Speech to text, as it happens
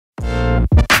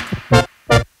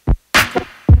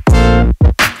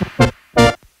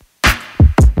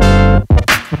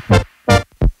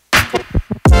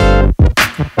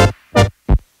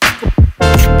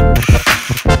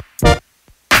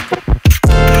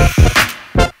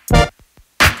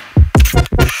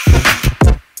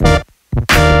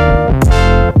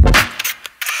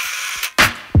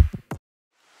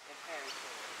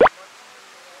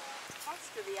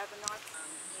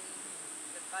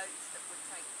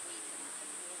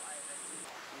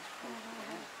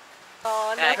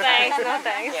Oh, no thanks, no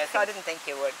thanks. Yeah, so I didn't think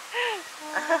you would.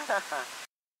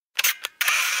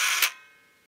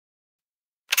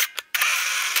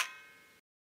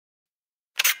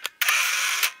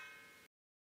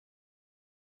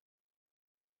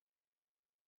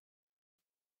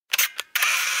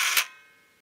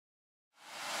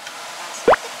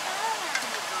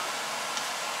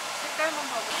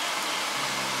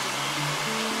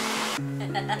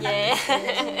 Yeah.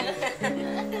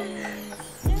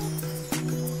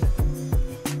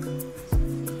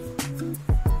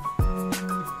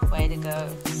 Way to go.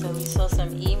 So we saw some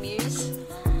emus.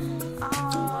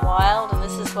 Wild, and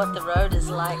this is what the road is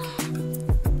like.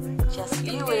 Just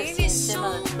you would have seen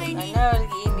similar. I know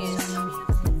the emus.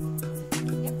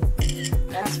 Yep.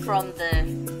 That's from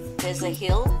there's a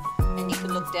hill and you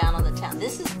can look down on the town.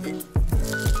 This is the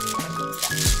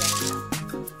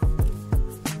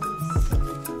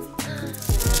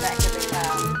back of the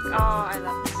car. Oh, I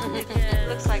love this. It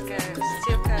looks like a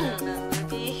steel cut on a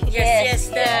movie. Yes,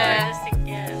 yes,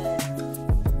 yeah.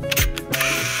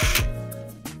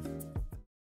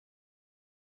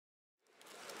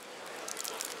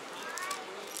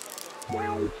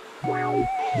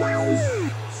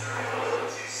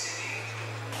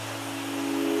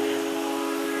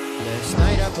 Last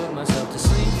night I put myself to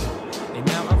sleep, and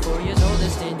now I'm 4 years old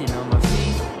and standing on my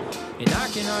feet. And I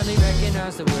can hardly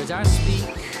recognize the words I speak,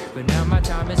 but now my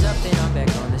time is up and I'm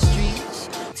back on the streets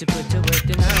to put to work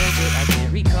the knowledge that I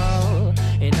can't recall.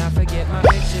 And I forget my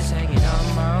pictures hanging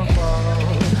on my wall,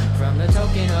 from the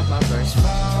token of my first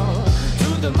fall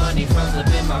to the money from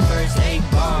flipping my first 8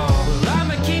 ball. Well,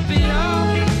 I'ma keep it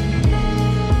on.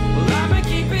 Well, I'ma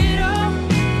keep it on.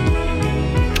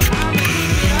 I'ma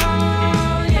keep it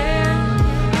on, yeah.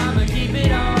 I'ma keep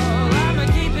it on. I'ma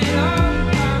keep it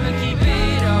on. I'ma keep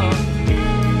it on.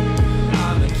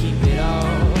 I'ma keep it on.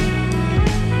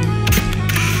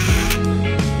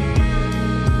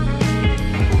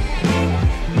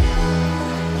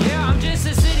 Yeah, I'm just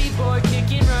a city boy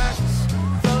kicking rocks,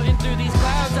 floating through these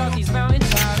clouds off these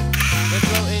mountaintops, and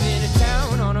floating in a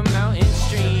town on a mountain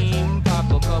stream.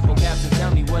 Pop a couple caps and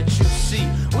tell me what you see.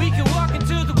 We can walk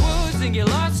into the woods and get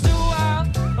lost a while,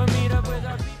 or meet up with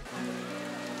our people.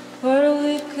 What a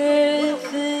wicked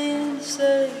thing to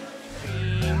say.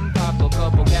 Pop a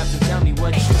couple caps and tell me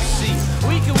what you see.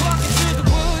 We can walk into the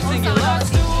woods and get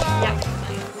lost a while.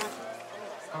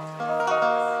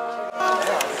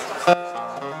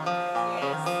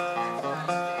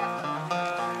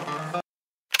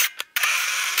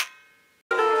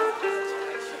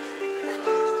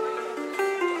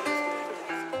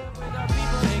 With our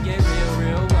people and get real,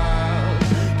 real wild.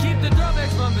 Keep the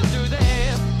drawbacks bumping through the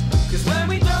air, 'cause when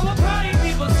we throw a party,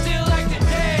 people still like to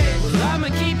dance. Well, I'ma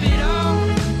keep it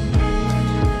on.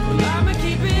 Well, I'ma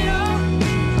keep it on.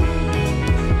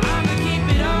 I'ma keep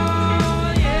it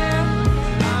on, yeah.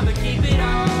 I'ma keep it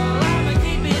on. I'ma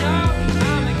keep it on.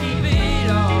 I'ma keep it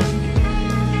on.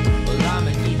 Well,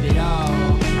 I'ma keep it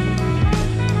on.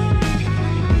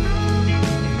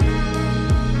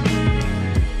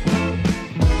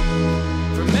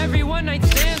 From every one night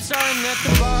stand starting at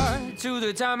the bar, to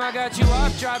the time I got you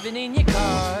off driving in your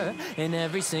car, and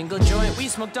every single joint we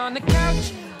smoked on the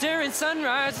couch during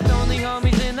sunrise with only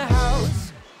homies in the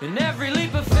house, and every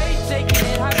leap of faith taking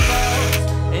it high falls,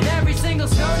 and every single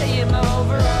snow day in my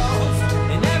overalls,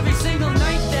 and every single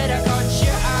night that I caught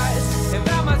your eyes and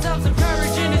found myself some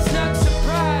courage and it's not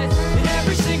surprise, and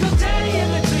every single day in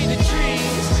between the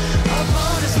trees our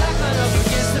phone is laughing up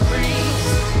against the breeze,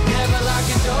 never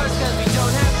locking doors 'cause we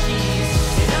don't have keys,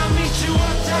 and I'll meet you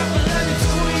up top of lemon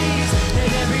squeeze,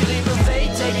 and every leap of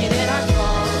faith taking it high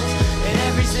falls, and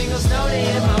every single snow day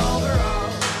in my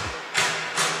overalls.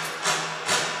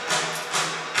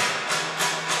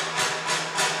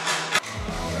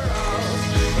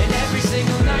 And every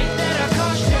single night that I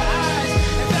caught your eyes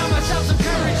and found myself some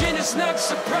courage and a snug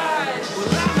surprise. Well,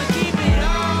 I'ma keep it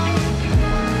on.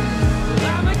 Well,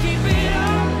 I'ma keep it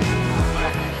on.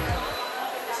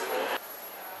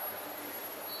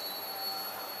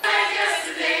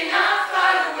 Yesterday, not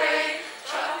far away,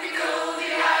 tropical, the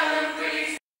island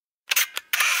breeze.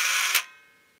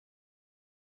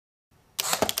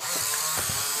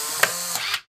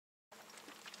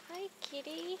 Hi,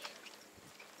 kitty.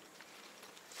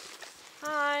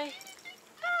 Hi.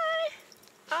 Hi.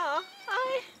 Oh,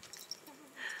 hi.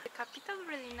 The capital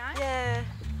really nice. Yeah.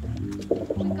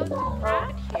 We go to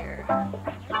Prague here. We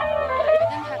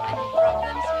didn't have any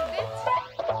problems with it.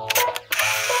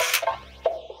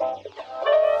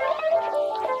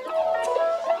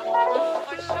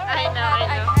 For sure. I know. I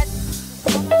had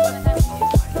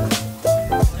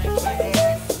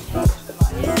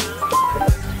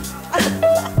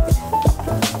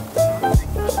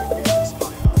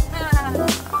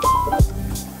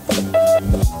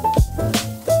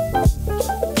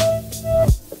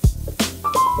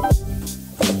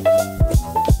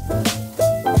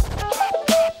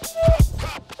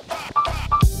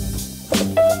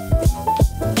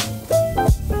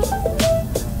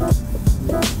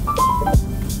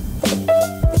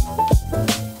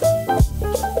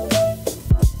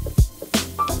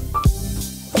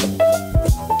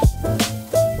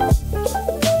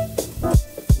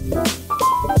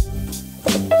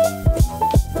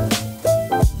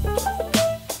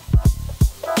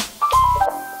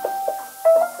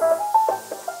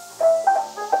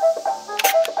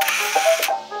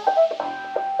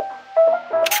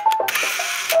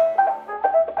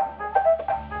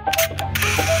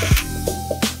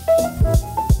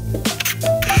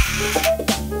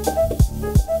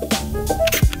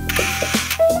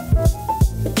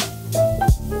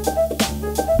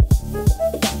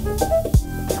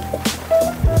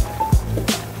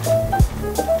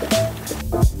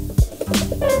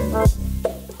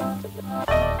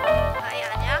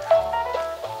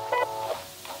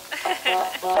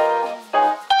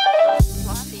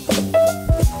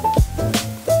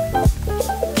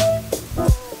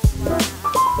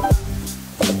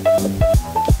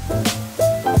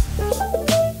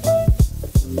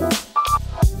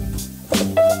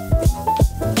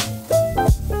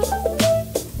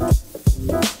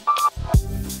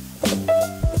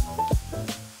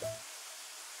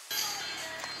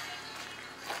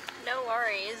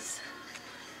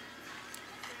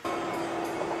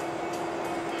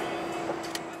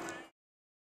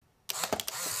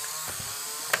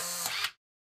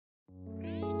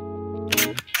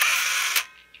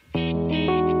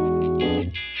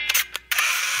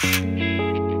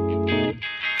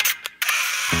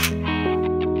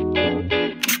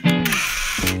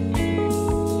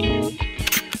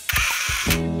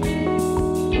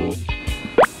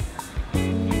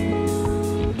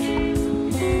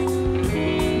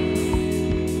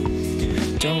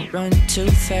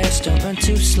Just don't run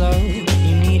too slow.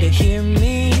 You need to hear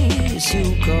me as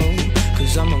you go,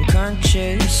 'cause I'm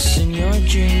unconscious in your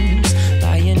dreams,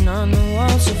 lying on the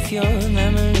walls of your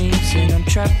memories. And I'm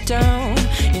trapped down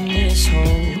in this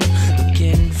hole,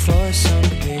 looking for some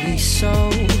pretty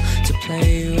soul to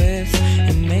play with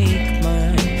and make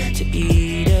mine, to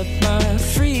eat up my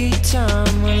free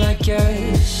time. Well, I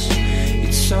guess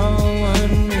it's so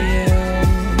unreal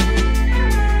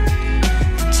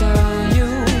to tell you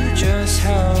just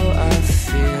how I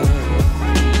feel.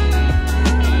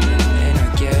 And I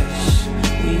guess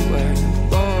we were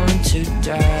born to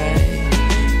die,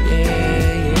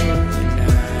 yeah, you and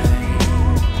I.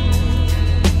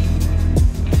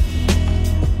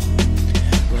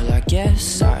 Well, I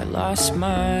guess I lost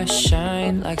my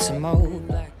shine like some old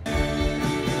black.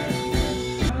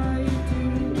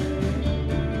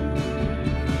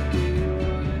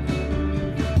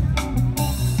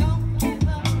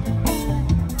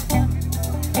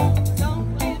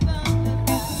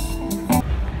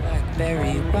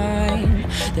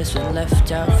 This was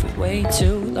left out for way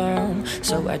too long,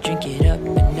 so I drink it up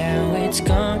and now it's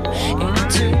gone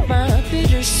into my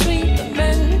bittersweet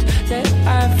lament that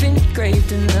I've engraved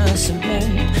in the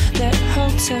cement that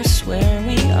holds us where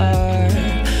we are.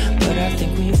 But I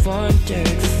think we've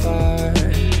wandered far.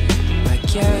 I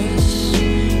guess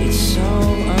it's so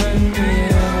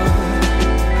unreal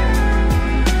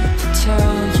to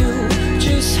tell you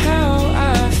just how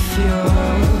I feel.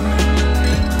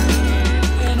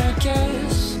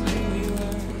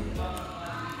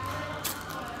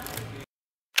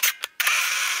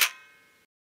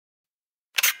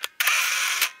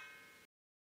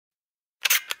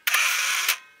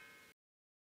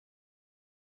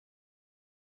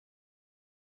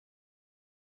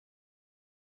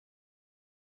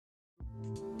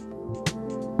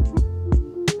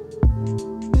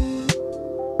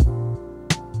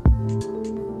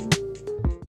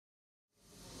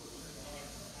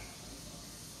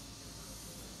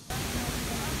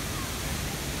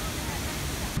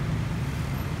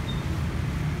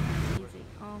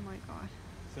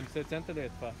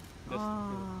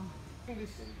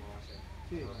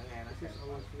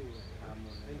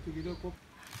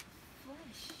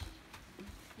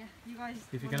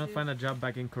 If you cannot find a job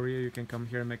back in Korea, you can come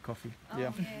here and make coffee.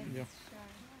 Yeah.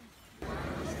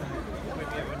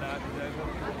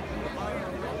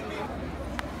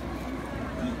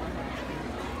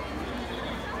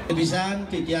 Bisa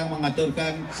kita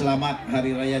mengaturkan selamat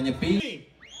Hari Raya Nyepi.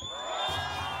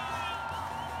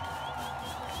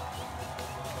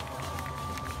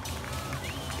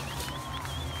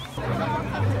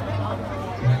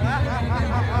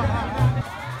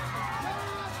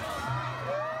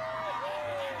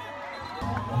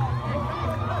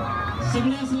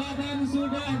 Sebelah selatan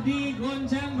sudah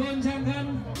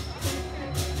digoncang-goncangkan.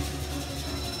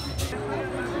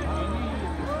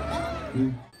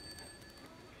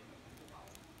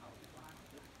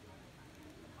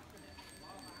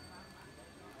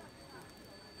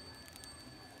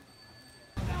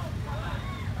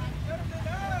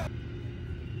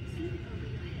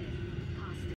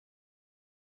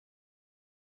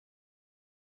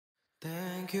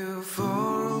 Thank you for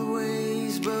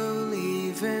always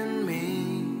believing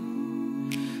me.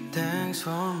 Thanks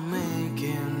for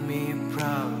making me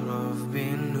proud of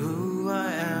being who I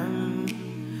am.